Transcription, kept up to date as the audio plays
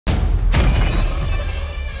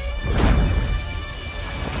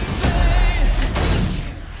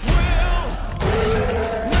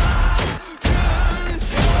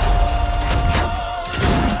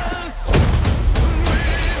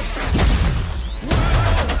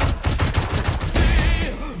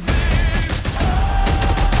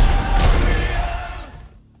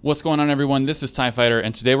What's going on, everyone? This is TIE Fighter,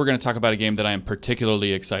 and today we're going to talk about a game that I am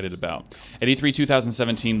particularly excited about. At E3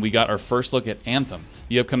 2017, we got our first look at Anthem,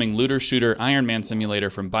 the upcoming looter-shooter Iron Man simulator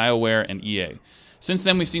from Bioware and EA. Since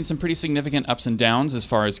then, we've seen some pretty significant ups and downs as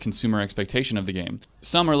far as consumer expectation of the game.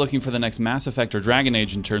 Some are looking for the next Mass Effect or Dragon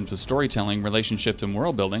Age in terms of storytelling, relationships, and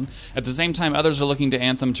world building. At the same time, others are looking to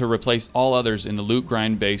Anthem to replace all others in the loot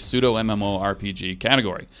grind-based pseudo-MMORPG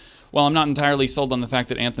category. While I'm not entirely sold on the fact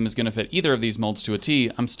that Anthem is going to fit either of these molds to a T,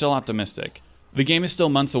 I'm still optimistic. The game is still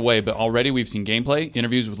months away, but already we've seen gameplay,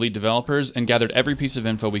 interviews with lead developers, and gathered every piece of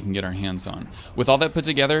info we can get our hands on. With all that put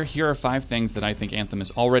together, here are 5 things that I think Anthem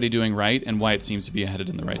is already doing right and why it seems to be headed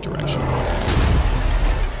in the right direction.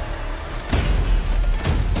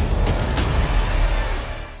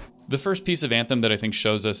 The first piece of Anthem that I think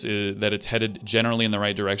shows us that it's headed generally in the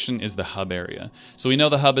right direction is the hub area. So we know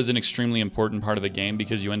the hub is an extremely important part of the game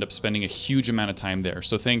because you end up spending a huge amount of time there.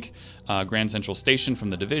 So think Grand Central Station from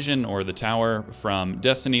The Division or the Tower from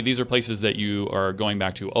Destiny. These are places that you are going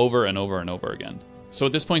back to over and over and over again. So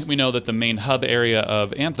at this point, we know that the main hub area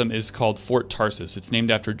of Anthem is called Fort Tarsis. It's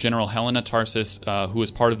named after General Helena Tarsis, who was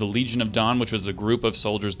part of the Legion of Dawn, which was a group of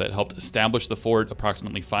soldiers that helped establish the fort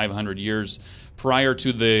approximately 500 years prior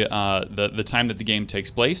to the time that the game takes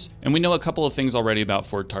place. And we know a couple of things already about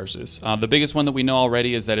Fort Tarsis. The biggest one that we know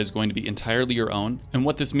already is that it's going to be entirely your own. And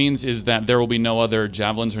what this means is that there will be no other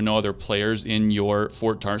Javelins or no other players in your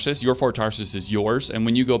Fort Tarsis. Your Fort Tarsis is yours, and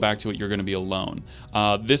when you go back to it, you're going to be alone.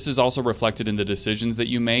 This is also reflected in the decisions that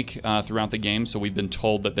you make throughout the game. So we've been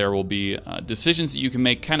told that there will be decisions that you can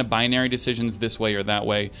make, kind of binary decisions this way or that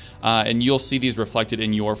way, and you'll see these reflected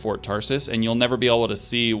in your Fort Tarsis, and you'll never be able to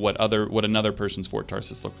see what another person's Fort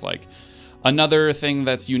Tarsis looks like. Another thing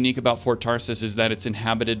that's unique about Fort Tarsis is that it's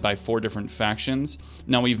inhabited by 4 different factions.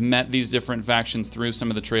 Now, we've met these different factions through some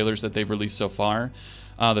of the trailers that they've released so far.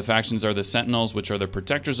 The factions are the Sentinels, which are the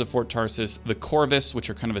protectors of Fort Tarsis, the Corvus,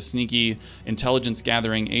 which are kind of a sneaky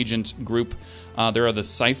intelligence-gathering agent group. There are the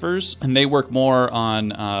Ciphers, and they work more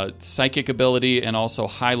on psychic ability and also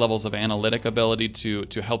high levels of analytic ability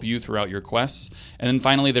to help you throughout your quests. And then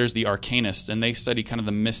finally, there's the Arcanists, and they study kind of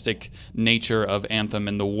the mystic nature of Anthem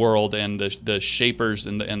and the world and the shapers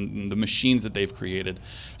and the machines that they've created.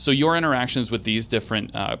 So your interactions with these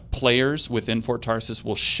different players within Fort Tarsis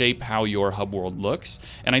will shape how your hub world looks.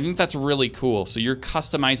 And I think that's really cool. So you're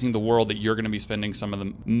customizing the world that you're going to be spending some of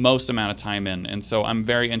the most amount of time in. And so I'm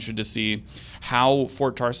very interested to see how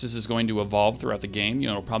Fort Tarsis is going to evolve throughout the game. You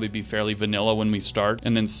know, it'll probably be fairly vanilla when we start,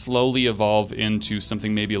 and then slowly evolve into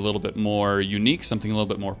something maybe a little bit more unique, something a little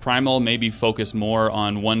bit more primal, maybe focus more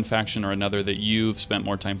on one faction or another that you've spent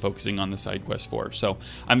more time focusing on the side quest for. So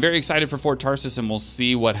I'm very excited for Fort Tarsis, and we'll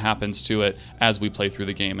see what happens to it as we play through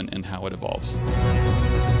the game and how it evolves.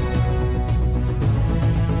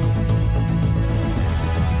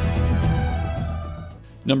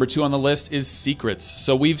 Number 2 on the list is secrets.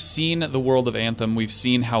 So we've seen the world of Anthem, we've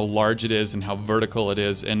seen how large it is and how vertical it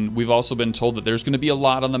is, and we've also been told that there's going to be a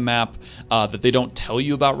lot on the map that they don't tell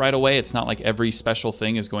you about right away. It's not like every special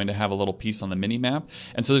thing is going to have a little piece on the mini-map,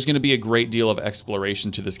 and so there's going to be a great deal of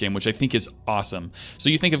exploration to this game, which I think is awesome.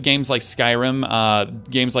 So you think of games like Skyrim,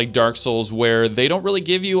 games like Dark Souls, where they don't really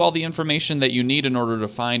give you all the information that you need in order to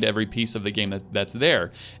find every piece of the game that's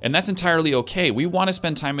there, and that's entirely okay. We want to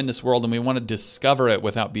spend time in this world, and we want to discover it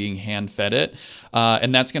without being hand-fed it,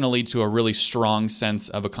 and that's going to lead to a really strong sense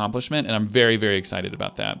of accomplishment, and I'm very, very excited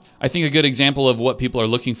about that. I think a good example of what people are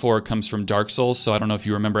looking for comes from Dark Souls. So I don't know if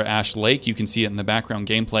you remember Ash Lake. You can see it in the background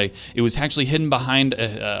gameplay. It was actually hidden behind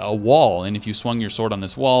a wall, and if you swung your sword on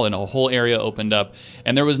this wall, and a whole area opened up,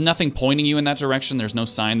 and there was nothing pointing you in that direction. There's no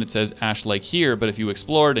sign that says Ash Lake here, but if you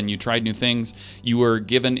explored and you tried new things, you were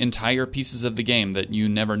given entire pieces of the game that you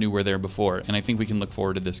never knew were there before, and I think we can look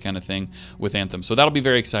forward to this kind of thing with Anthem. So that'll be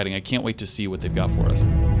very exciting. I can't wait to see what they've got for us.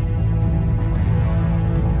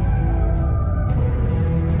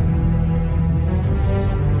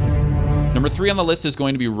 Number 3 on the list is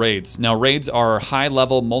going to be raids. Now, raids are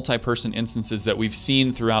high-level, multi-person instances that we've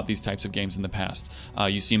seen throughout these types of games in the past.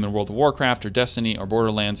 You see them in World of Warcraft or Destiny or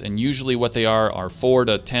Borderlands, and usually what they are 4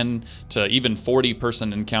 to 10 to even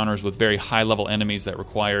 40-person encounters with very high-level enemies that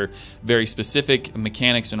require very specific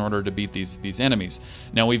mechanics in order to beat these enemies.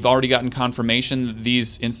 Now, we've already gotten confirmation that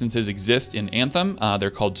these instances exist in Anthem. They're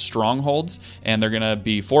called strongholds, and they're going to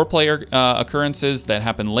be 4-player occurrences that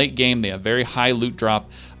happen late game. They have very high loot drop,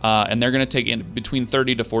 and they're going to take between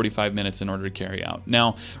 30 to 45 minutes in order to carry out.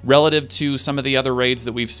 Now, relative to some of the other raids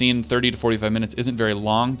that we've seen, 30 to 45 minutes isn't very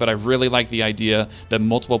long, but I really like the idea that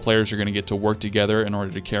multiple players are going to get to work together in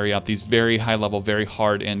order to carry out these very high-level, very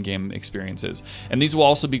hard endgame experiences. And these will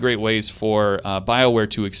also be great ways for Bioware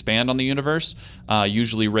to expand on the universe.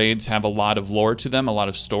 Usually raids have a lot of lore to them, a lot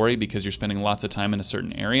of story, because you're spending lots of time in a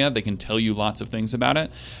certain area. They can tell you lots of things about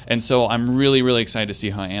it. And so I'm really, really excited to see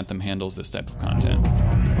how Anthem handles this type of content.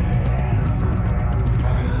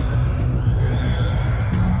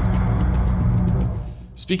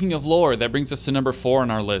 Speaking of lore, that brings us to number 4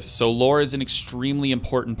 on our list. So lore is an extremely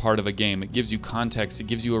important part of a game. It gives you context. It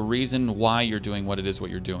gives you a reason why you're doing what it is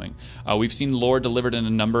what you're doing. We've seen lore delivered in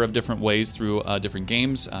a number of different ways through different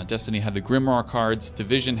games. Destiny had the Grimoire cards,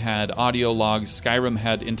 Division had audio logs, Skyrim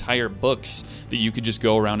had entire books that you could just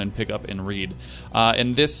go around and pick up and read.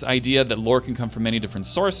 And this idea that lore can come from many different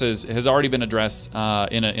sources has already been addressed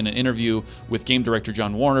in an interview with game director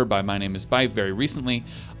John Warner by My Name is Bioware very recently.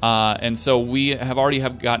 And so we have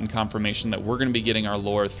already gotten confirmation that we're going to be getting our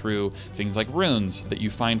lore through things like runes that you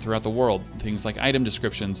find throughout the world, things like item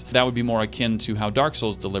descriptions. That would be more akin to how Dark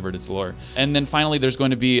Souls delivered its lore. And then finally, there's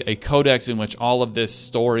going to be a codex in which all of this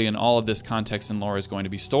story and all of this context and lore is going to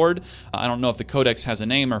be stored. I don't know if the codex has a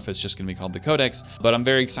name or if it's just going to be called the codex, but I'm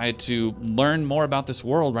very excited to learn more about this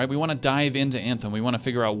world, right? We want to dive into Anthem. We want to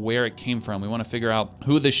figure out where it came from. We want to figure out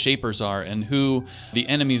who the shapers are and who the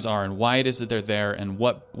enemies are and why it is that they're there and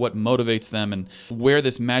what motivates them and where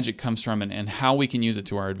this magic comes from and how we can use it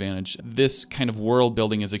to our advantage. This kind of world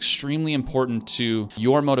building is extremely important to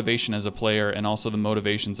your motivation as a player and also the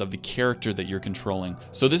motivations of the character that you're controlling.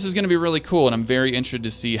 So this is going to be really cool, and I'm very interested to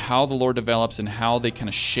see how the lore develops and how they kind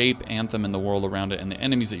of shape Anthem and the world around it and the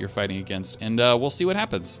enemies that you're fighting against, and we'll see what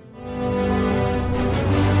happens.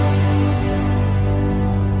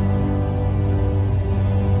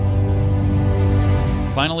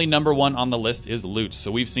 Finally, number 1 on the list is loot.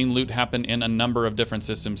 So we've seen loot happen in a number of different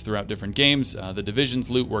systems throughout different games. The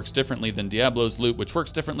Division's loot works differently than Diablo's loot, which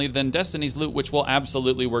works differently than Destiny's loot, which will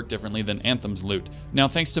absolutely work differently than Anthem's loot. Now,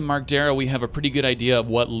 thanks to Mark Darrow, we have a pretty good idea of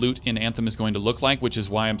what loot in Anthem is going to look like, which is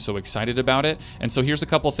why I'm so excited about it. And so here's a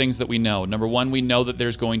couple things that we know. Number 1, we know that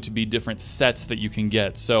there's going to be different sets that you can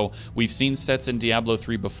get. So we've seen sets in Diablo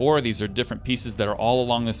 3 before. These are different pieces that are all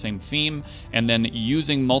along the same theme, and then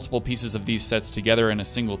using multiple pieces of these sets together in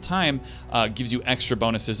a single time gives you extra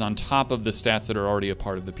bonuses on top of the stats that are already a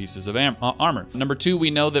part of the pieces of armor. Number 2, we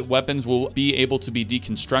know that weapons will be able to be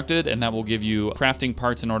deconstructed, and that will give you crafting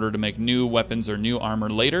parts in order to make new weapons or new armor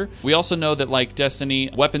later. We also know that, like Destiny,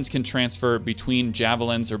 weapons can transfer between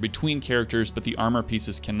javelins or between characters, but the armor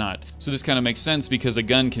pieces cannot. So this kind of makes sense because a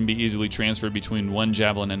gun can be easily transferred between one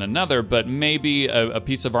javelin and another, but maybe a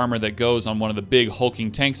piece of armor that goes on one of the big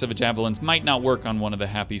hulking tanks of a javelins might not work on one of the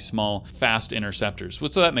happy, small, fast interceptors.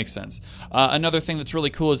 So that makes sense. Another thing that's really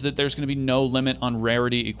cool is that there's going to be no limit on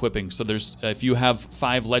rarity equipping. So there's, if you have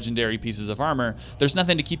 5 legendary pieces of armor, there's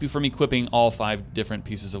nothing to keep you from equipping all 5 different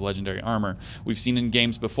pieces of legendary armor. We've seen in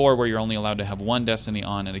games before where you're only allowed to have 1 Destiny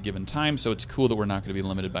on at a given time, so it's cool that we're not going to be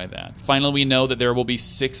limited by that. Finally, we know that there will be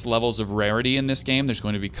 6 levels of rarity in this game. There's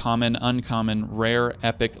going to be common, uncommon, rare,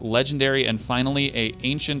 epic, legendary, and finally a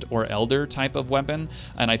ancient or elder type of weapon.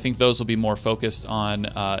 And I think those will be more focused on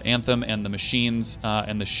Anthem and the machines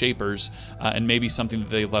and the shapers, and maybe something that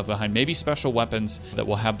they left behind, maybe special weapons that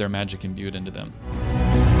will have their magic imbued into them.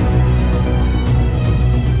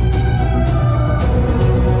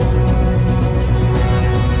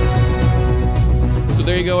 So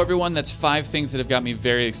there you go, everyone. That's 5 things that have got me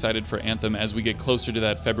very excited for Anthem as we get closer to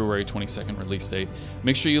that February 22nd release date.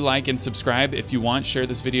 Make sure you like and subscribe. If you want, share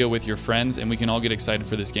this video with your friends, and we can all get excited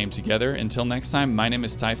for this game together. Until next time, my name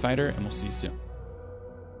is TIE Fighter, and we'll see you soon.